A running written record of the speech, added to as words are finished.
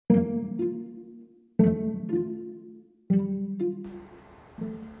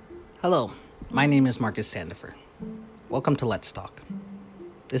Hello, my name is Marcus Standafer. Welcome to Let's Talk.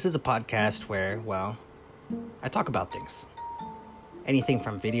 This is a podcast where, I talk about things. Anything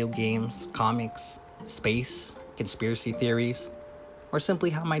from video games, comics, space, conspiracy theories, or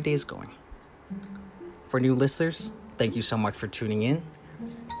simply how my day's going. For new listeners, thank you so much for tuning in.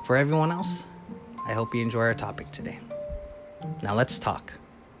 For everyone else, I hope you enjoy our topic today. Now let's talk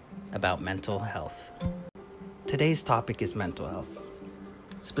about mental health. Today's topic is mental health.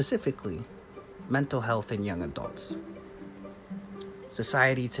 Specifically, mental health in young adults.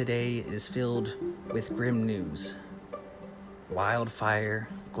 Society today is filled with grim news. Wildfire,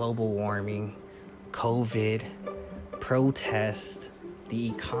 global warming, COVID, protest, the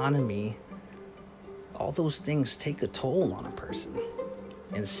economy, all those things take a toll on a person.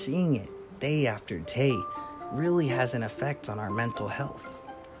 And seeing it day after day really has an effect on our mental health.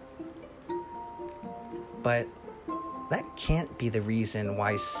 But that can't be the reason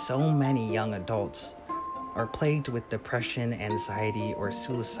why so many young adults are plagued with depression, anxiety, or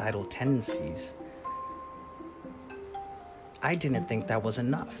suicidal tendencies. I didn't think that was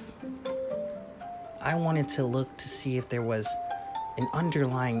enough. I wanted to look to see if there was an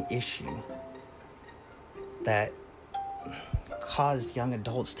underlying issue that caused young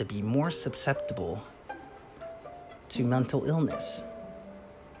adults to be more susceptible to mental illness.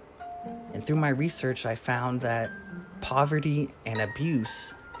 And through my research, I found that poverty and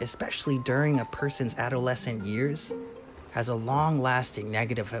abuse, especially during a person's adolescent years, has a long-lasting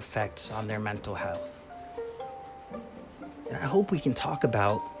negative effect on their mental health. And I hope we can talk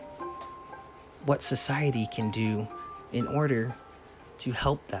about what society can do in order to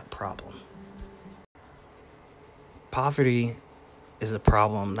help that problem. Poverty is a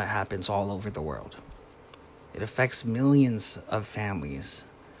problem that happens all over the world. It affects millions of families.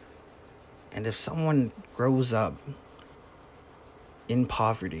 And if someone grows up in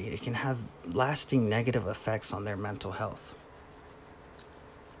poverty, it can have lasting negative effects on their mental health.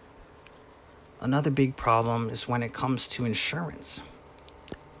 Another big problem is when it comes to insurance.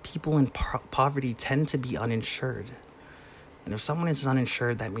 People in poverty tend to be uninsured. And if someone is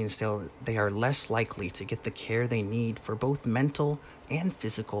uninsured, that means they are less likely to get the care they need for both mental and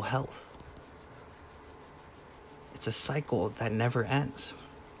physical health. It's a cycle that never ends.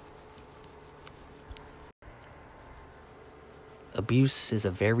 Abuse is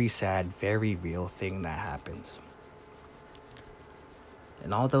a very sad, very real thing that happens.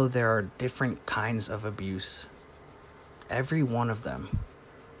 And although there are different kinds of abuse, every one of them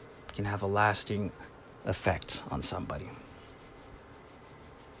can have a lasting effect on somebody.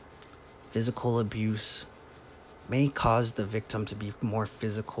 Physical abuse may cause the victim to be more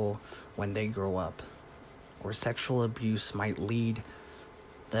physical when they grow up, or sexual abuse might lead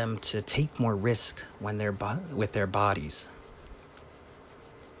them to take more risk when they're with their bodies.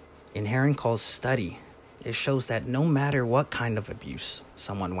 In Call's study, it shows that no matter what kind of abuse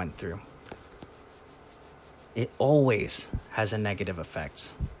someone went through, it always has a negative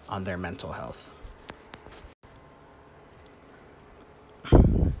effect on their mental health.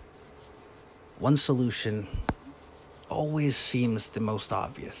 One solution always seems the most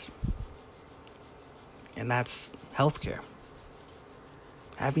obvious, and that's healthcare.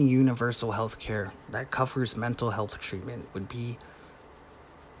 Having universal healthcare that covers mental health treatment would be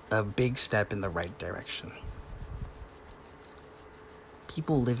a big step in the right direction.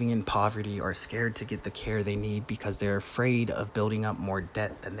 People living in poverty are scared to get the care they need because they're afraid of building up more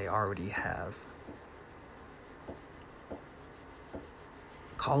debt than they already have.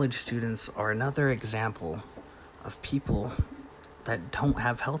 College students are another example of people that don't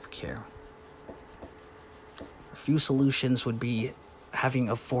have health care. A few solutions would be having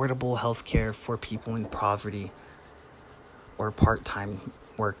affordable health care for people in poverty or part-time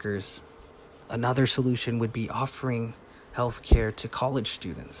workers. Another solution would be offering health care to college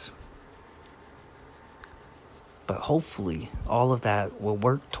students. But hopefully, all of that will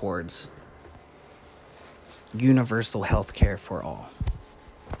work towards universal health care for all.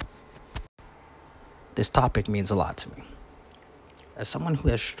 This topic means a lot to me. As someone who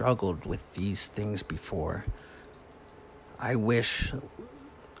has struggled with these things before, I wish,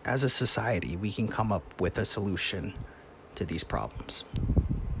 as a society, we can come up with a solution to these problems.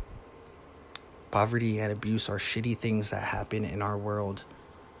 Poverty and abuse are shitty things that happen in our world,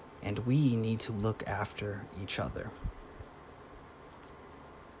 and we need to look after each other.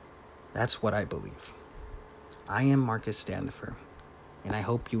 That's what I believe. I am Marcus Standafer, and I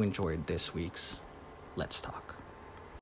hope you enjoyed this week's Let's Talk.